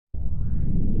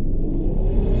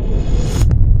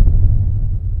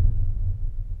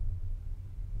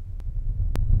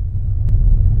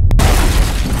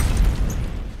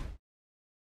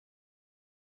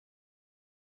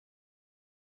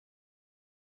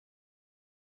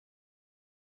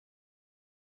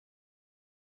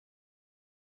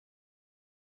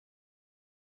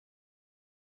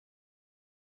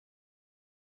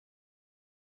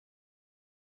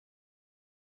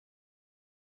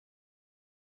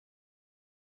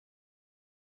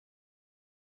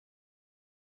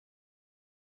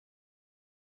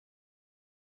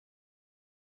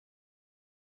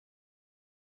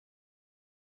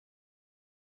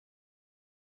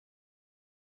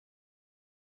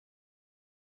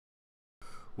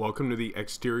Welcome to the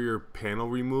exterior panel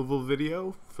removal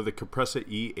video for the Capresso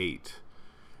E8.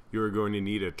 You are going to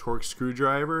need a Torx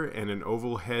screwdriver and an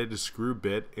oval head screw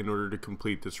bit in order to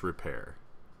complete this repair.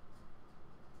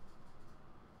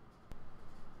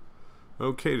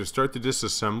 Okay, to start the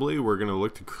disassembly, we're going to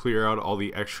look to clear out all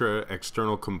the extra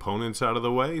external components out of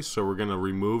the way. So we're going to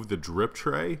remove the drip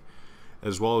tray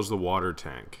as well as the water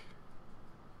tank.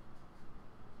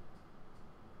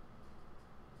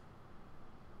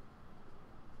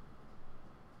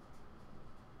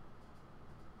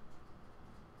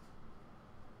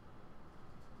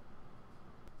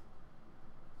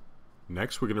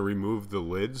 Next, we're going to remove the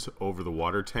lids over the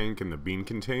water tank and the bean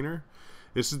container.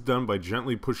 This is done by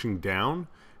gently pushing down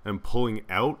and pulling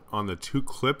out on the two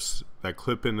clips that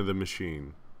clip into the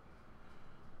machine.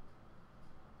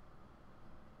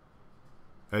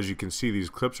 As you can see, these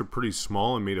clips are pretty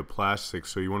small and made of plastic,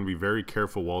 so you want to be very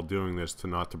careful while doing this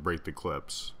not to break the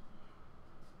clips.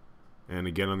 And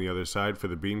again on the other side for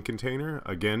the bean container,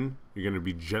 again, you're going to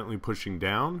be gently pushing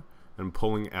down and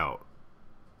pulling out.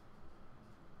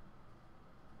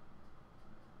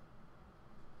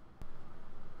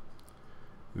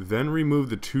 Then remove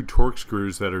the two Torx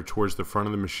screws that are towards the front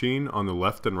of the machine on the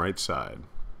left and right side.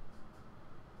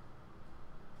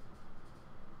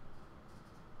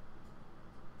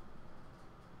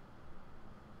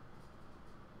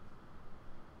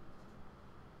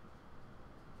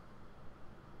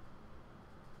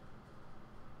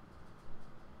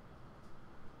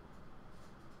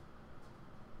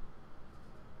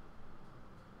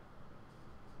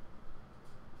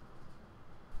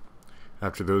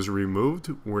 After those are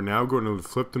removed, we're now going to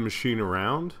flip the machine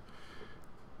around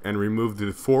and remove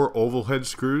the four oval head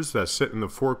screws that sit in the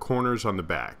four corners on the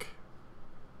back.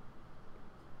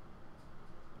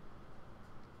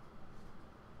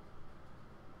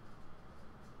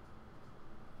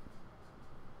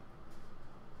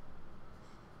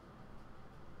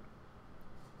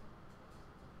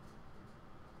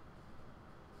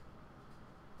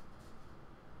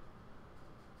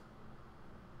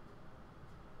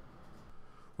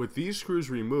 With these screws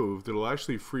removed, it'll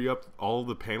actually free up all of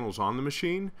the panels on the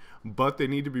machine, but they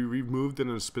need to be removed in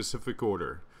a specific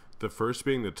order. The first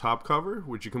being the top cover,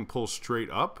 which you can pull straight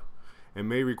up and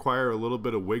may require a little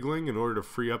bit of wiggling in order to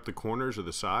free up the corners or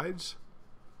the sides.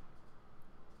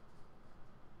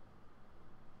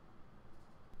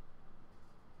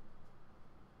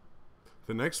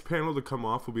 The next panel to come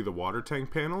off will be the water tank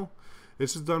panel.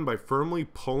 This is done by firmly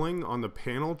pulling on the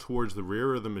panel towards the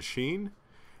rear of the machine,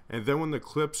 and then when the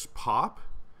clips pop,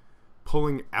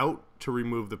 pulling out to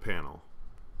remove the panel.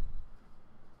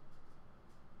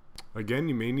 Again,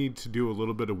 you may need to do a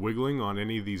little bit of wiggling on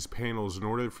any of these panels in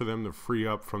order for them to free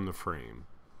up from the frame.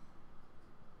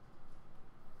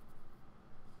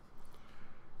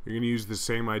 You're going to use the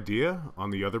same idea on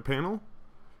the other panel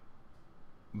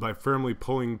by firmly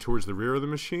pulling towards the rear of the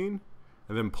machine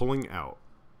and then pulling out.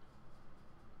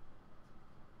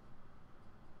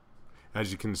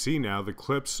 As you can see now, the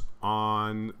clips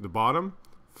on the bottom,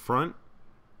 front,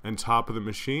 and top of the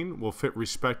machine will fit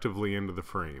respectively into the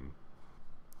frame.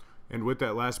 And with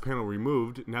that last panel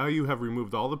removed, now you have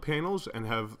removed all the panels and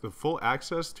have the full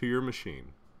access to your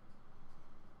machine.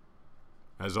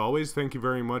 As always, thank you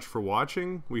very much for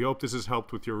watching. We hope this has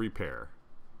helped with your repair.